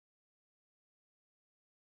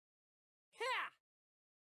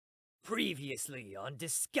Previously on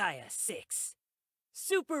Disgaea 6.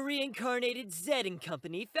 Super reincarnated Zed and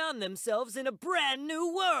company found themselves in a brand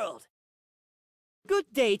new world! Good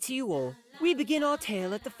day to you all. We begin our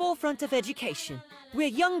tale at the forefront of education, where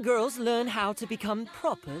young girls learn how to become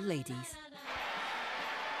proper ladies.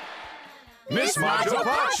 Miss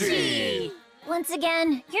Majopachi! Once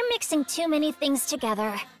again, you're mixing too many things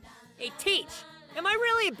together. Hey, Teach! Am I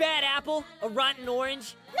really a bad apple? A rotten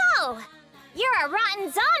orange? No! You're a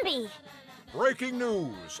rotten zombie! Breaking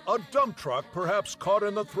news! A dump truck, perhaps caught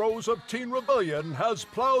in the throes of teen rebellion, has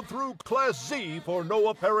plowed through Class Z for no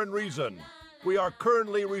apparent reason. We are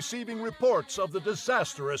currently receiving reports of the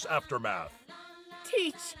disastrous aftermath.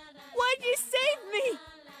 Teach! Why'd you save me?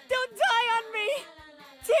 Don't die on me!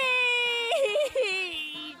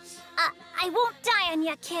 Teach! I won't die on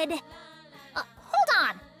you, kid. Hold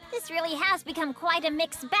on! This really has become quite a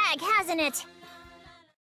mixed bag, hasn't it?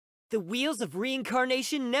 The wheels of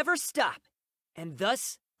reincarnation never stop, and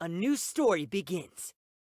thus, a new story begins.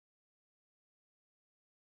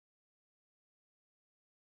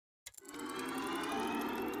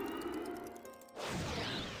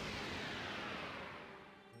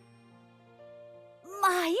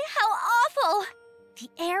 My, how awful! The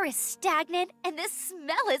air is stagnant and the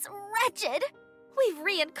smell is wretched. We've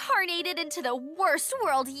reincarnated into the worst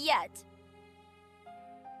world yet.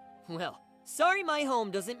 Well, sorry my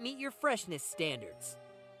home doesn't meet your freshness standards.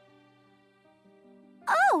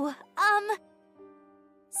 Oh,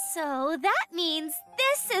 so that means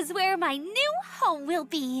this is where my new home will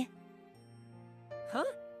be. Huh?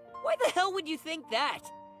 Why the hell would you think that?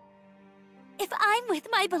 If I'm with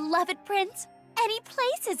my beloved prince, any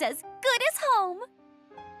place is as good as home.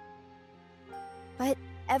 But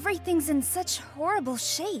everything's in such horrible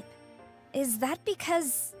shape. Is that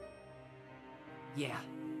because... Yeah.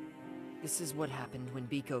 This is what happened when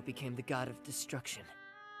Biko became the god of destruction.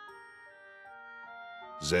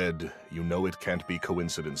 Zed, you know it can't be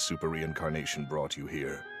coincidence super reincarnation brought you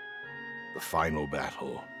here. The final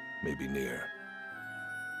battle may be near.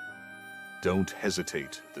 Don't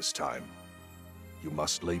hesitate this time. You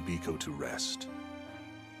must lay Biko to rest.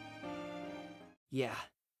 Yeah,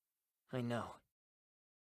 I know.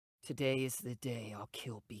 Today is the day I'll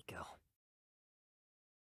kill Biko.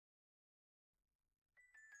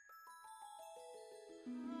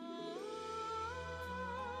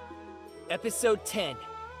 Episode 10,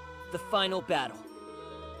 The Final Battle.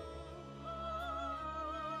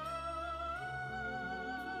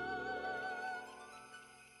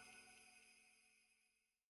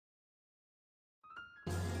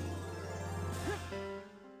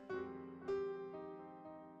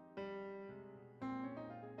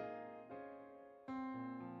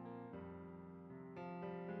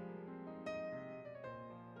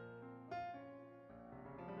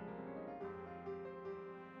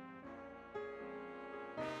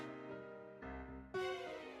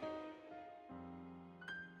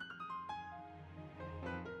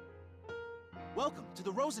 Welcome to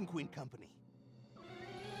the Rosen Queen Company.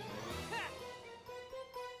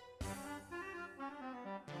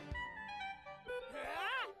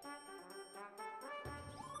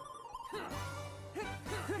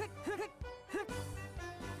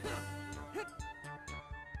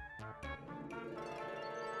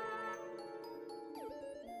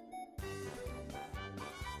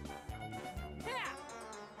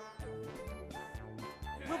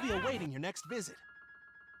 We'll be awaiting your next visit.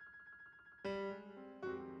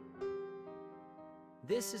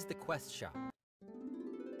 This is the quest shop.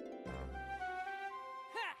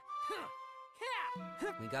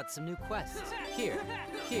 We got some new quests. Here,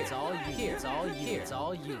 it's all you. It's all you. It's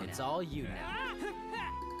all you. It's all you now.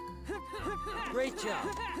 Great job.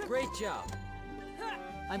 Great job.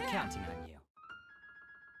 I'm counting on you.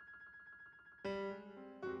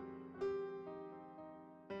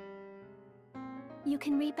 You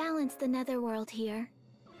can rebalance the netherworld here.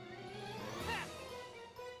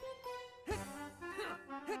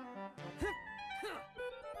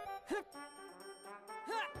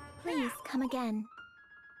 Please come again.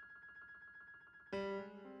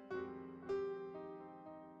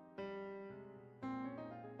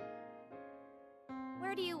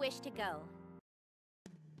 Where do you wish to go?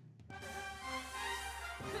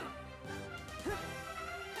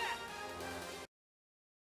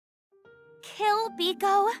 Kill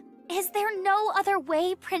Biko? Is there no other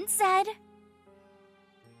way, Prince Zed?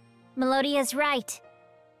 Melodia's right.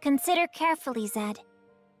 Consider carefully, Zed.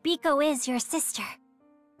 Biko is your sister.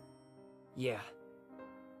 Yeah.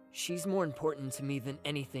 She's more important to me than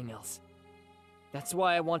anything else. That's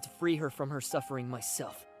why I want to free her from her suffering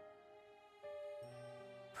myself.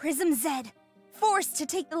 Prism Zed, forced to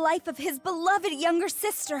take the life of his beloved younger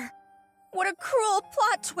sister. What a cruel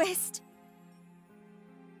plot twist!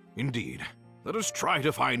 Indeed. Let us try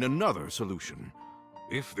to find another solution.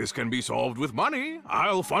 If this can be solved with money,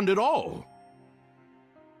 I'll fund it all.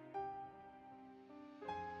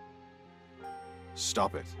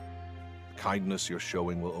 Stop it. The kindness you're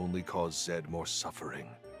showing will only cause Zed more suffering.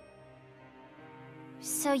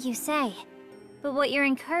 So you say. But what you're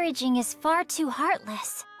encouraging is far too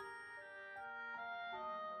heartless.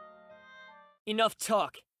 Enough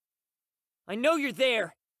talk. I know you're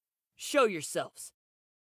there. Show yourselves.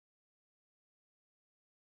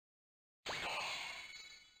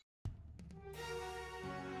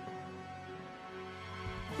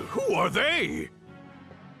 Who are they?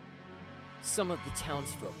 Some of the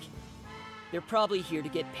townsfolk. They're probably here to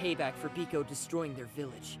get payback for Biko destroying their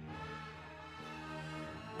village.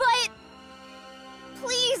 But...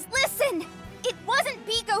 please, listen! It wasn't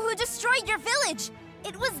Biko who destroyed your village!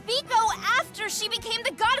 It was Biko after she became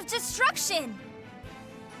the god of destruction!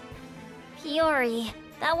 Piori,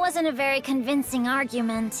 that wasn't a very convincing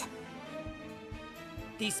argument.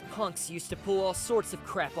 These punks used to pull all sorts of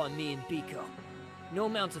crap on me and Biko. No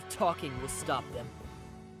amount of talking will stop them.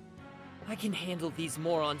 I can handle these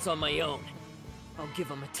morons on my own. I'll give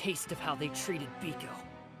them a taste of how they treated Biko.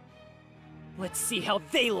 Let's see how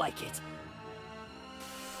they like it!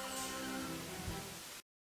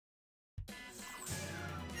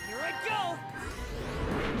 Here I go!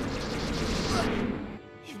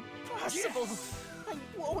 Impossible! I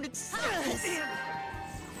won't accept this! Damn it!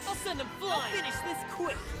 I'll send them flying! I'll finish this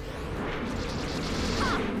quick!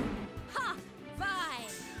 Ha!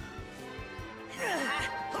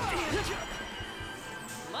 Fine!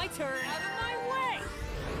 My turn! Out of my way!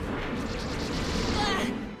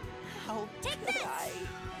 How Take this!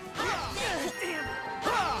 Damn it! Damn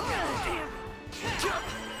it!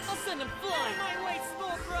 I'll send him flying! My way,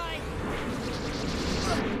 small fry!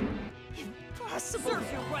 impossible!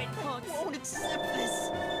 Serve you right, punks! I won't accept this!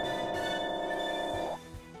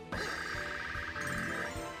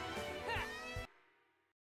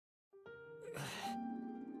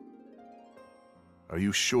 Are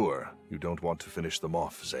you sure you don't want to finish them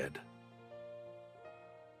off, Zed?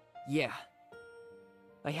 Yeah.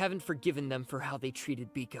 I haven't forgiven them for how they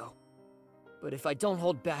treated Biko. But if I don't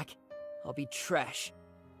hold back, I'll be trash.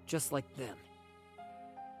 Just like them.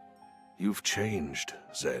 You've changed,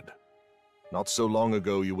 Zed. Not so long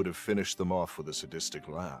ago you would have finished them off with a sadistic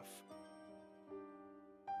laugh.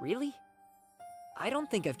 Really? I don't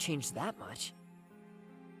think I've changed that much.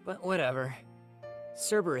 But whatever.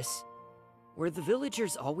 Cerberus, were the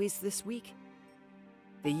villagers always this weak?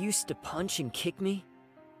 They used to punch and kick me.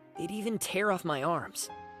 They'd even tear off my arms.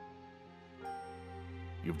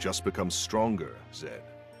 You've just become stronger, Zed.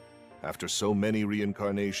 After so many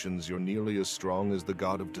reincarnations, you're nearly as strong as the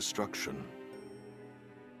god of destruction.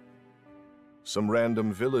 Some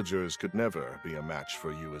random villagers could never be a match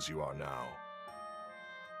for you as you are now.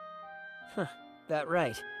 Huh, that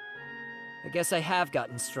right. I guess I have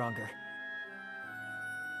gotten stronger.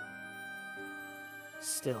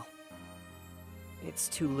 Still, it's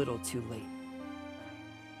too little too late.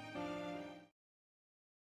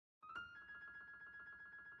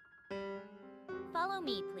 Follow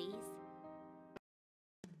me, please.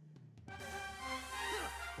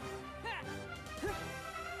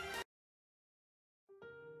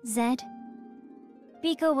 Zed?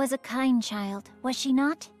 Biko was a kind child, was she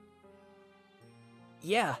not?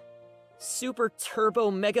 Yeah. Super turbo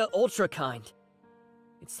mega ultra kind.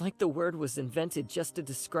 It's like the word was invented just to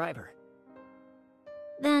describe her.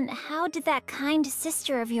 Then how did that kind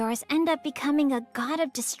sister of yours end up becoming a god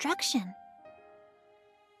of destruction?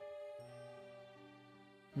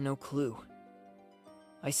 No clue.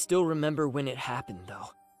 I still remember when it happened,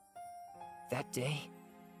 though. That day,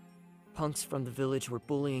 punks from the village were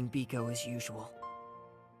bullying Biko as usual.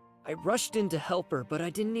 I rushed in to help her, but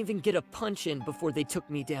I didn't even get a punch in before they took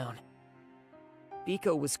me down.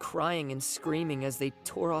 Biko was crying and screaming as they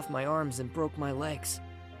tore off my arms and broke my legs.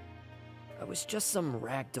 I was just some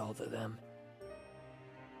ragdoll to them.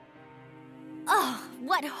 Oh,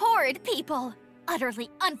 what horrid people! Utterly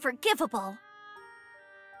unforgivable!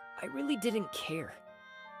 I really didn't care.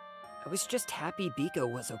 I was just happy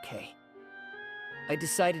Biko was okay. I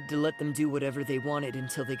decided to let them do whatever they wanted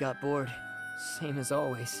until they got bored. Same as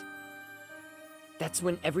always. That's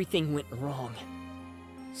when everything went wrong.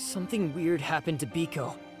 Something weird happened to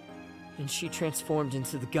Biko, and she transformed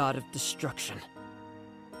into the god of destruction.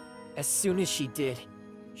 As soon as she did,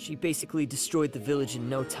 she basically destroyed the village in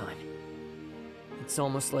no time. It's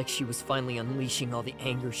almost like she was finally unleashing all the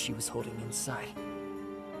anger she was holding inside.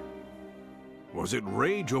 Was it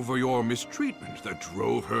rage over your mistreatment that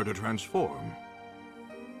drove her to transform?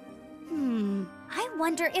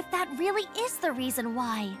 wonder if that really is the reason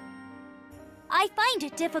why. I find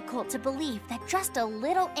it difficult to believe that just a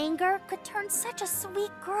little anger could turn such a sweet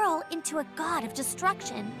girl into a god of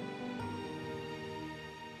destruction.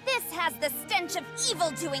 This has the stench of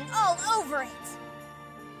evildoing all over it!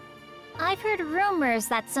 I've heard rumors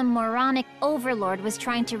that some moronic overlord was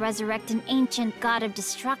trying to resurrect an ancient god of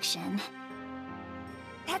destruction.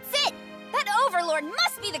 That's it! That overlord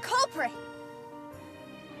must be the culprit!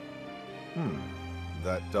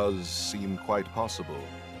 That does seem quite possible.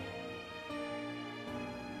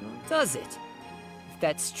 Does it? If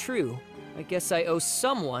that's true, I guess I owe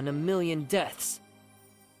someone 1,000,000 deaths.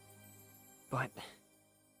 But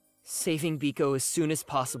saving Biko as soon as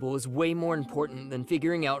possible is way more important than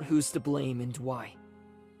figuring out who's to blame and why.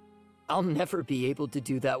 I'll never be able to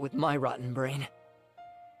do that with my rotten brain.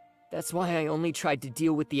 That's why I only tried to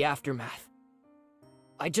deal with the aftermath.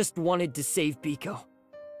 I just wanted to save Biko.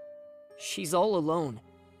 She's all alone,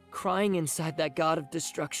 crying inside that god of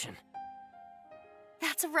destruction.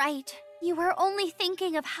 That's right. You were only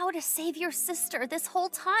thinking of how to save your sister this whole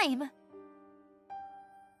time.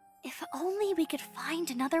 If only we could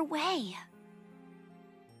find another way.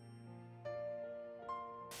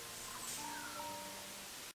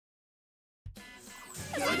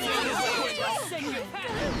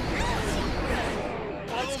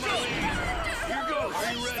 Follow my lead. Here goes.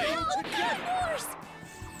 Are you ready?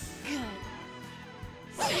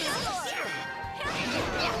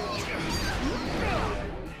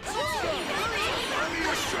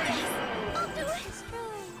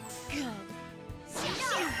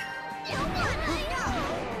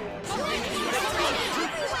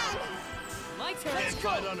 My turn. Can't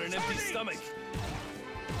fight on an empty stomach.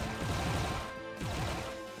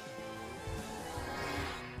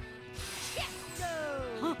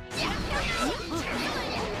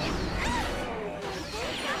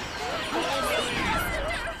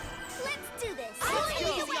 Let's do this!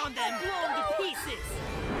 Easy on them, blow them to pieces.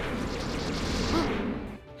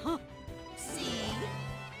 See?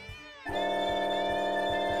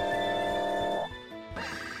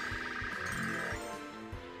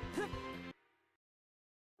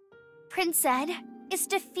 Prince Zed, is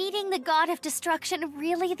defeating the god of destruction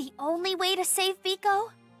really the only way to save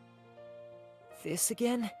Biko? This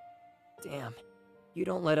again? Damn. You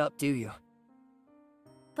don't let up, do you?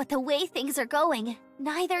 But the way things are going,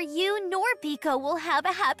 neither you nor Biko will have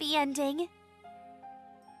a happy ending.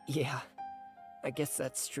 Yeah. I guess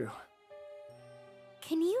that's true.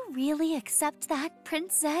 Can you really accept that,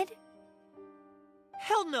 Prince Zed?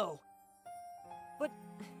 Hell no! But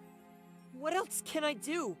what else can I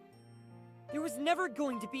do? There was never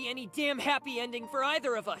going to be any damn happy ending for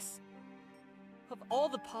either of us. Of all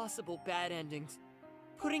the possible bad endings,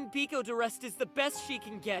 putting Biko to rest is the best she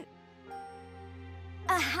can get.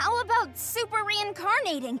 How about super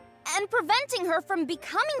reincarnating and preventing her from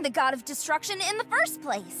becoming the god of destruction in the first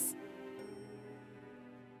place?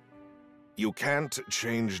 You can't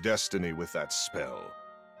change destiny with that spell.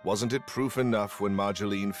 Wasn't it proof enough when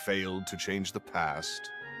Marjeline failed to change the past?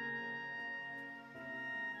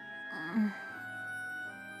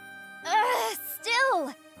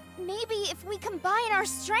 Still, maybe if we combine our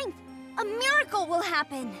strength, a miracle will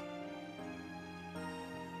happen.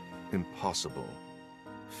 Impossible.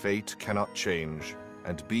 Fate cannot change,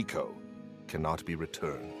 and Biko cannot be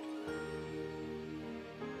returned.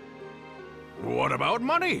 What about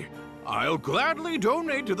money? I'll gladly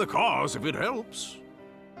donate to the cause if it helps.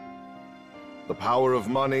 The power of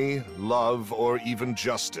money, love, or even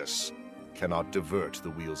justice cannot divert the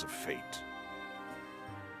wheels of fate.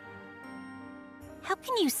 How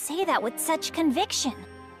can you say that with such conviction?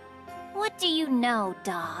 What do you know,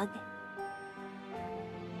 dog?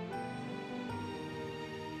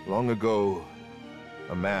 Long ago,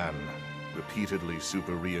 a man repeatedly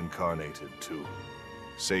super reincarnated to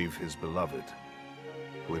save his beloved,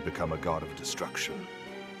 who had become a god of destruction.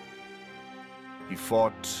 He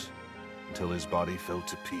fought until his body fell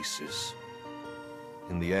to pieces.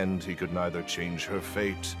 In the end, he could neither change her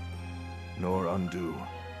fate nor undo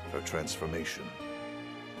her transformation.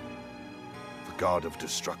 The god of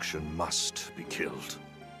destruction must be killed.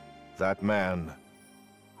 That man,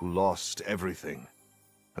 who lost everything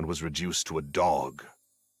and was reduced to a dog,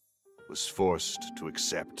 was forced to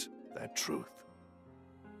accept that truth.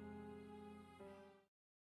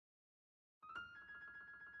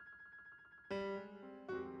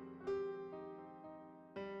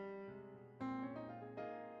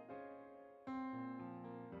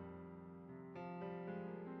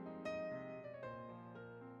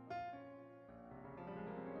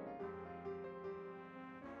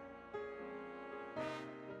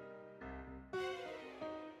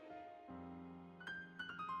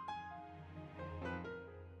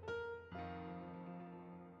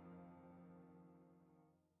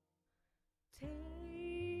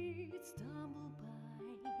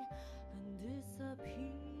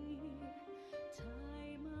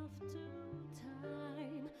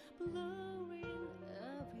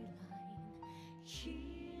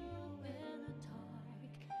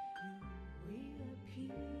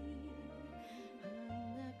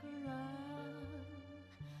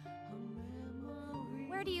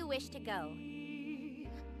 Where do you wish to go?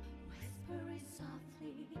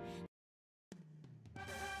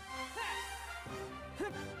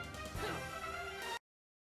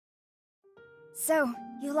 So,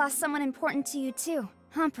 you lost someone important to you too,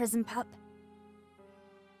 huh, Prism Pup?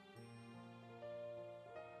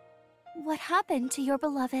 What happened to your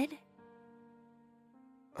beloved?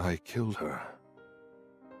 I killed her.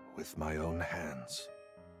 With my own hands.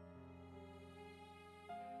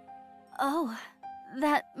 Oh,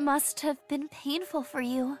 that must have been painful for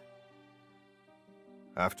you.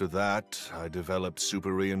 After that, I developed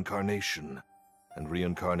super reincarnation, and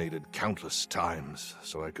reincarnated countless times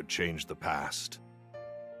so I could change the past.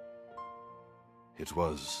 It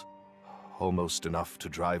was almost enough to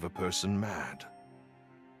drive a person mad.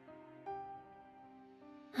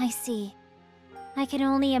 I see. I can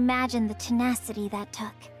only imagine the tenacity that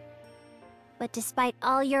took. But despite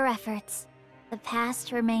all your efforts, the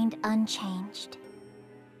past remained unchanged.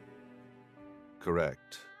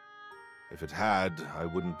 Correct. If it had, I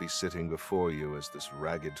wouldn't be sitting before you as this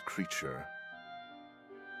ragged creature.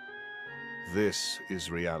 This is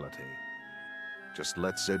reality. Just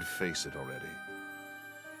let Zed face it already.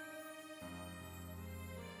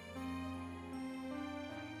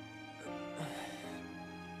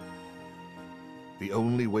 The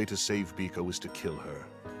only way to save Biko is to kill her.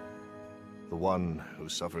 The one who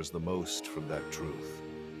suffers the most from that truth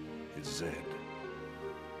is Zed.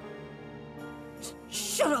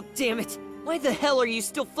 Shut up, damn it! Why the hell are you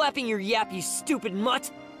still flapping your yap, you stupid mutt?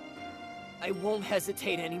 I won't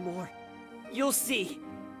hesitate anymore. You'll see.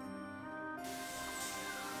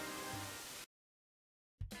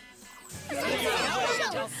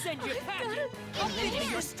 I'll send you packing. I'll finish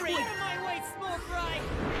your stream. Out of my way, smoke ride.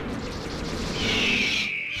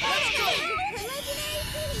 Let's go! Legendary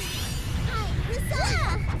Phoenix! I'm Priscilla!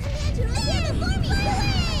 Command your leader for me!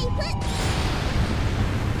 Play!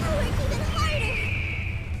 I'll work even harder!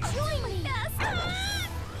 Join me!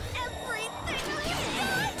 Everything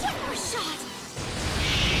is one more shot!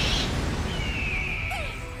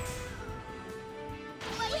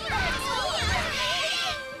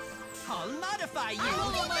 I'll modify you! Out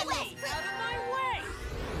of my way! Out of my way!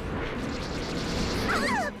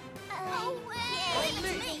 Away!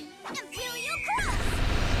 Me! Imperial Cross!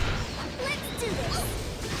 Let's do this!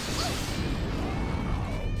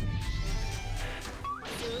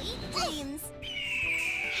 Sweet dreams!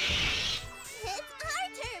 It's our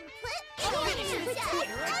turn, Flip! Protect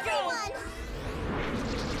everyone!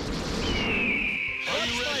 Are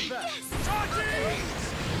you ready? Yes!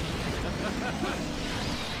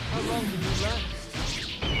 How long can you last?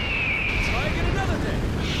 Try again another day!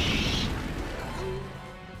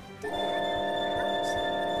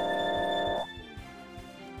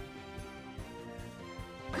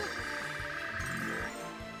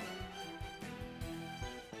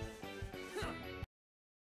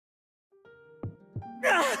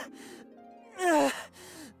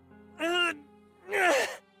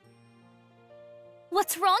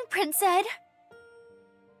 What's wrong, Prince Ed?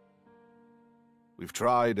 We've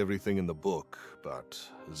tried everything in the book, but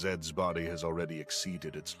Zed's body has already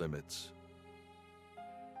exceeded its limits.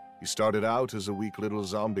 He started out as a weak little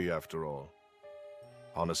zombie after all.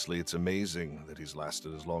 Honestly, it's amazing that he's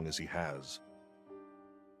lasted as long as he has.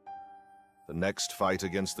 The next fight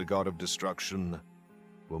against the God of Destruction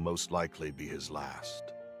will most likely be his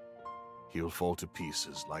last. He'll fall to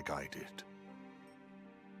pieces like I did.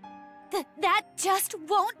 That just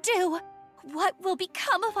won't do! What will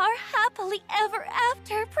become of our happily ever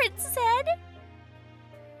after, Prince Ed?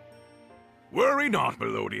 Worry not,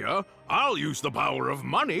 Melodia. I'll use the power of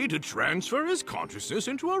money to transfer his consciousness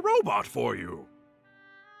into a robot for you.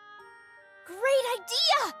 Great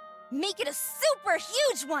idea! Make it a super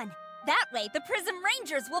huge one! That way, the Prism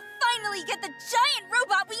Rangers will finally get the giant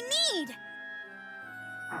robot we need!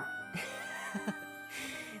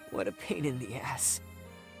 What a pain in the ass.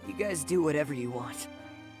 You guys do whatever you want.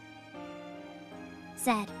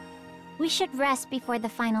 Zed, we should rest before the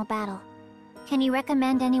final battle. Can you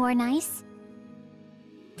recommend anywhere nice?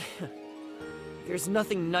 There's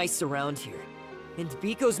nothing nice around here. And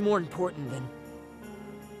Biko's more important than...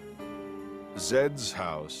 Zed's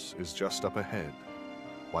house is just up ahead.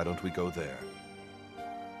 Why don't we go there?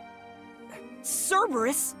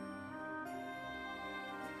 Cerberus?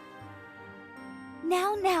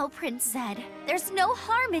 Now, Prince Zed. There's no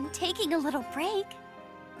harm in taking a little break.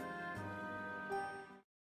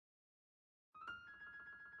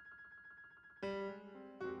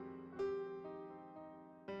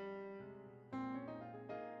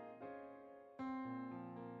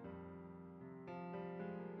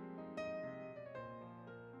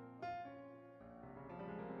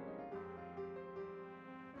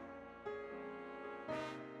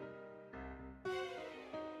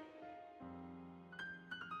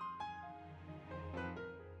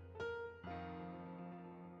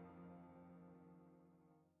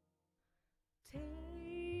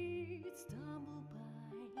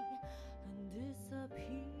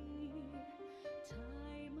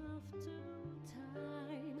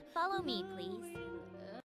 Follow me, please.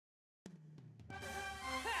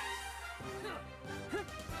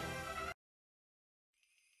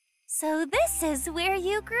 So this is where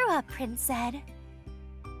you grew up, Prince Zed.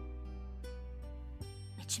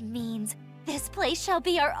 Which means this place shall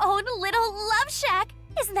be our own little love shack.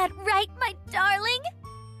 Isn't that right, my darling?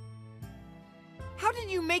 How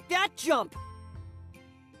did you make that jump?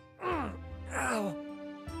 Ow.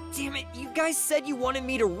 Damn it, you guys said you wanted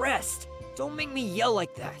me to rest. Don't make me yell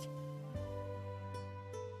like that.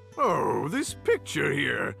 Oh, this picture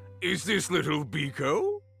here. Is this little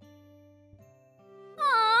Biko?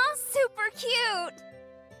 Aw, super cute!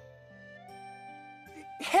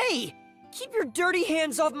 Hey! Keep your dirty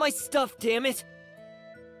hands off my stuff, damn it!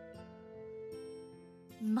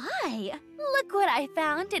 My, look what I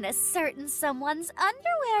found in a certain someone's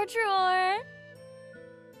underwear drawer.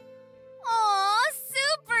 Aw,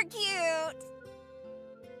 super cute!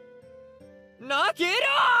 Knock it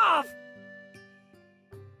off!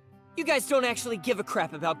 You guys don't actually give a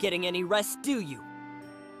crap about getting any rest, do you?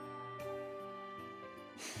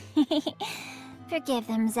 Forgive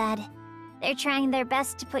them, Zed. They're trying their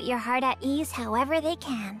best to put your heart at ease however they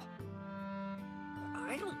can.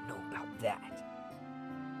 I don't know about that.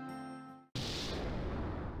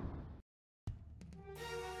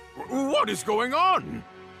 What is going on?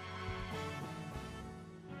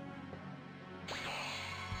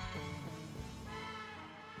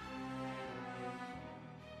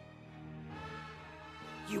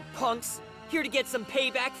 You punks, here to get some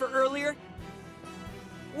payback for earlier?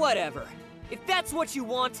 Whatever. If that's what you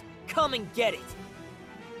want, come and get it.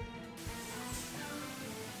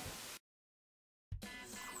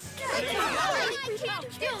 I'll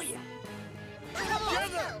kill you! Out of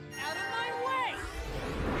my way!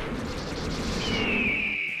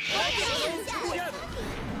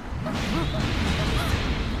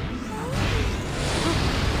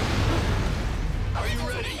 Are you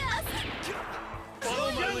ready?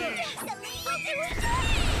 Follow my lead.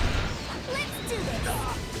 Let's do this!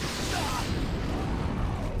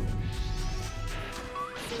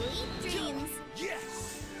 Sweet dreams! Yes!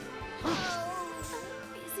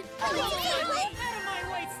 Out of my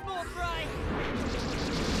way, small fry!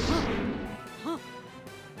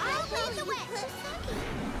 I'll lead the way!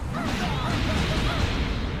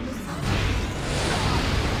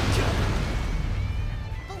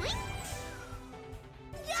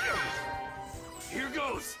 Here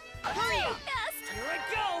goes! Hurry up! Here I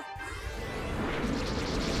go!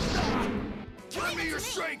 Give me your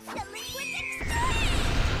strength! The liquid extreme!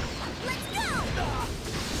 Let's go!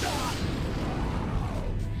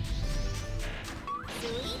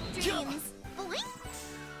 Sweet dreams! Boing!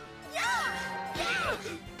 Yeah!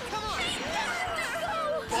 Come on!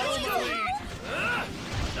 Follow my lead!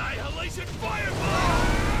 Annihilation fireball!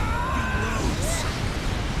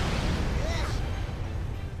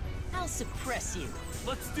 I'll suppress you.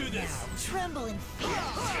 Let's do this! Tremble in fear.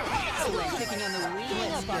 Still kicking on the wheel.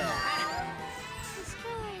 Let's go.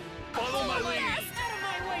 Follow my lead! Out of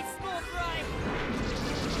my way, small fry!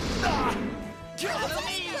 Kill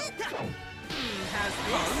me! Has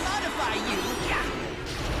this? Modify you.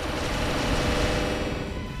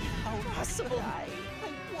 How possible? I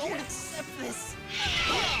won't accept this.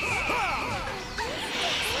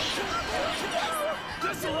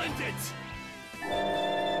 This'll end it!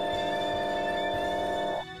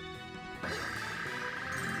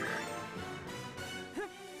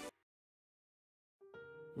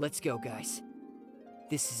 Let's go, guys.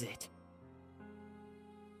 This is it.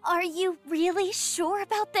 Are you really sure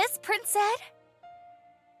about this, Prince Zed?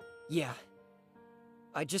 Yeah.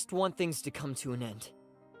 I just want things to come to an end.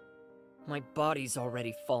 My body's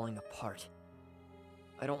already falling apart.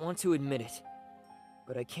 I don't want to admit it,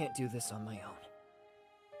 but I can't do this on my own.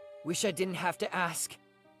 Wish I didn't have to ask,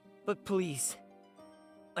 but please,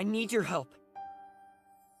 I need your help.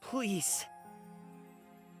 Please.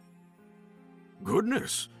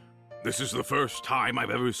 Goodness, this is the first time I've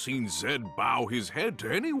ever seen Zed bow his head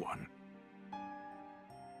to anyone.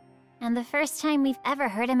 And the first time we've ever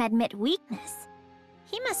heard him admit weakness.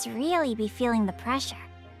 He must really be feeling the pressure.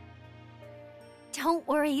 Don't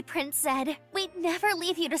worry, Prince Zed. We'd never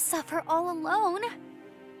leave you to suffer all alone.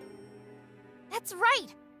 That's right!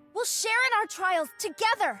 We'll share in our trials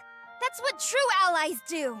together! That's what true allies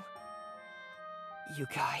do! You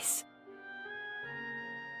guys.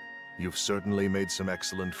 You've certainly made some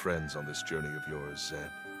excellent friends on this journey of yours, Zed.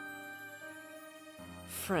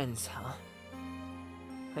 Friends, huh?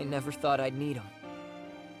 I never thought I'd need them.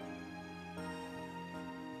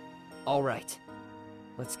 All right.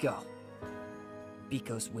 Let's go.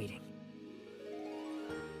 Biko's waiting.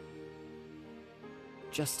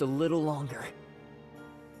 Just a little longer.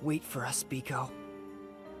 Wait for us, Biko.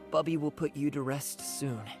 Bubby will put you to rest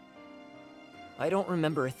soon. I don't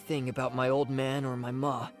remember a thing about my old man or my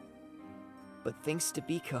ma, but thanks to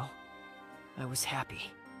Biko, I was happy.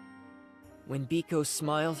 When Biko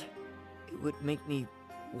smiled, it would make me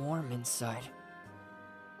warm inside.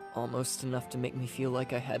 Almost enough to make me feel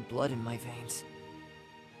like I had blood in my veins.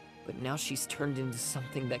 But now she's turned into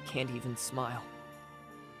something that can't even smile.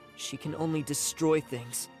 She can only destroy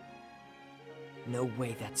things. No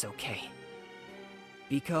way that's okay.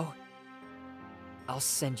 Biko, I'll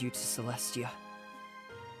send you to Celestia.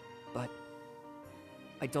 But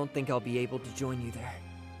I don't think I'll be able to join you there.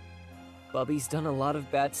 Bubby's done a lot of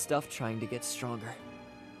bad stuff trying to get stronger.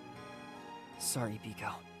 Sorry,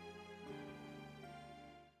 Biko.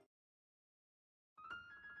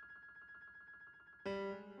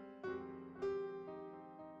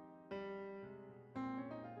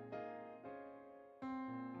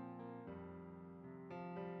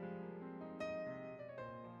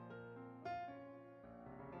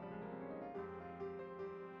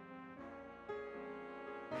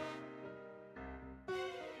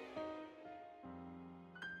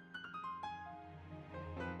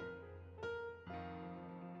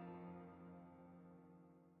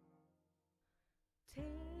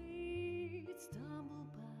 Days stumble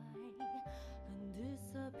by and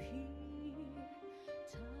disappear,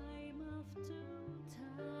 time after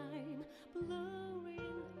time,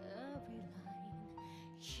 blurring every line.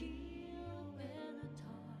 Here in the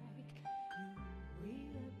dark, you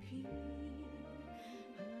reappear,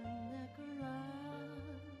 and like a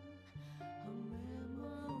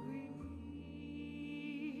memory,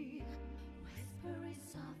 whispering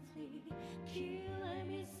softly, killing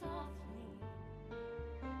me softly.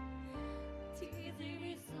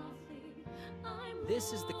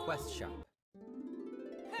 This is the quest shop.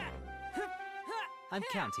 I'm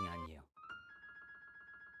counting on you.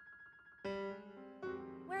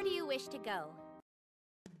 Where do you wish to go?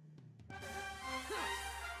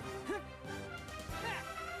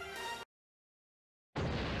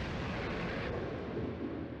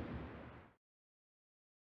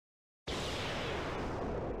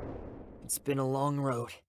 It's been a long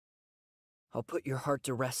road. I'll put your heart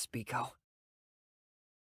to rest, Biko.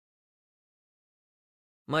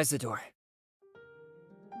 Mysador.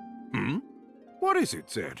 Hmm? What is it,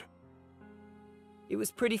 Zed? It was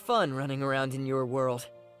pretty fun running around in your world.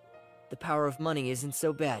 The power of money isn't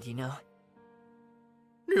so bad, you know?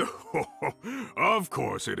 Of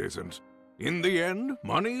course it isn't. In the end,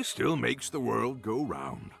 money still makes the world go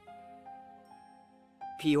round.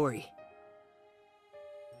 Piori.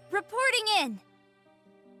 Reporting in!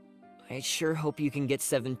 I sure hope you can get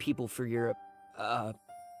 7 people for your,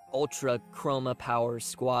 Ultra Chroma Power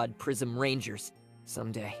Squad Prism Rangers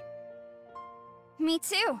someday. Me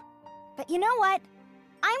too. But you know what?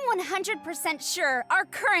 I'm 100% sure our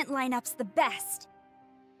current lineup's the best.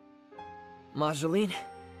 Mageline?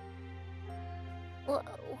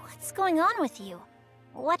 What's going on with you?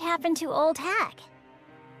 What happened to Old Hag?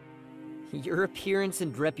 Your appearance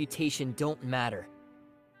and reputation don't matter.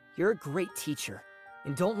 You're a great teacher,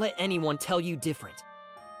 and don't let anyone tell you different.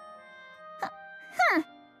 Huh.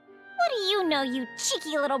 What do you know, you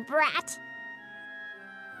cheeky little brat?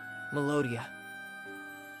 Melodia.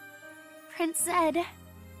 Prince Zed.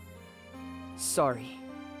 Sorry.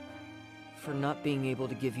 For not being able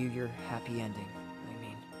to give you your happy ending, I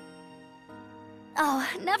mean. Oh,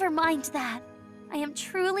 never mind that. I am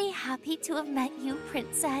truly happy to have met you,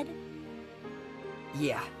 Prince Zed.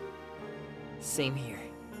 Yeah. Same here.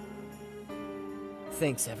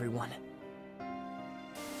 Thanks, everyone.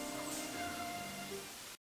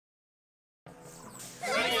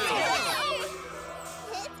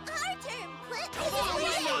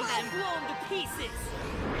 Blown to pieces!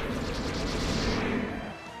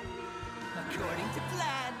 According to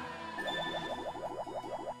plan.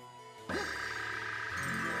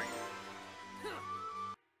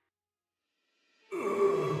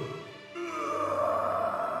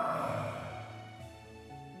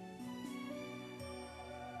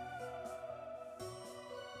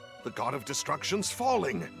 The god of destruction's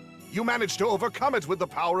falling. You managed to overcome it with the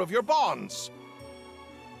power of your bonds.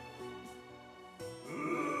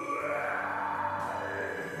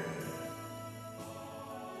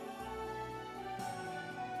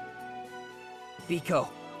 Biko,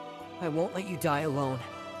 I won't let you die alone.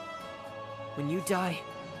 When you die,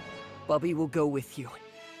 Bubby will go with you.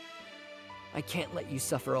 I can't let you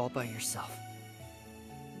suffer all by yourself.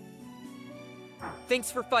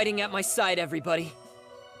 Thanks for fighting at my side, everybody.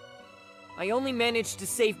 I only managed to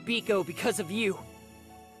save Biko because of you.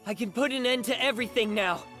 I can put an end to everything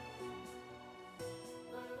now.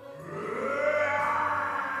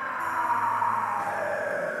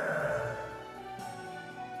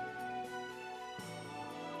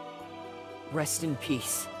 Rest in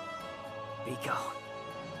peace, Biko.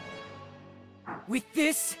 With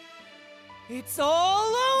this, it's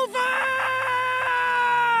all over!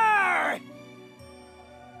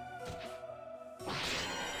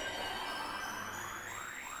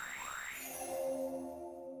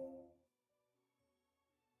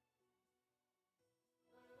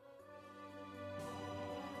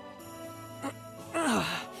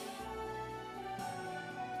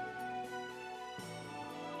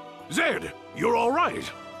 Zed, you're all right.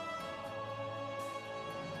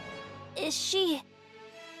 Is she...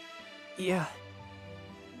 Yeah,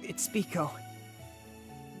 it's Biko.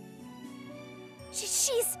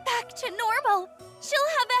 She's back to normal.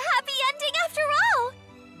 She'll have a happy ending after all.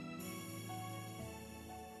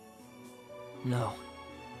 No.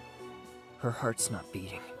 Her heart's not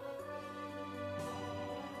beating.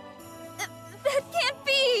 That can't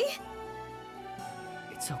be.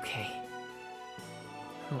 It's okay.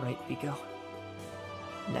 Right, Biko?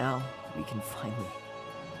 Now we can finally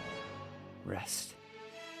rest.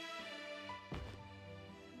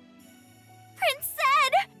 Prince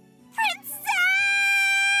Zed! Prince Zed!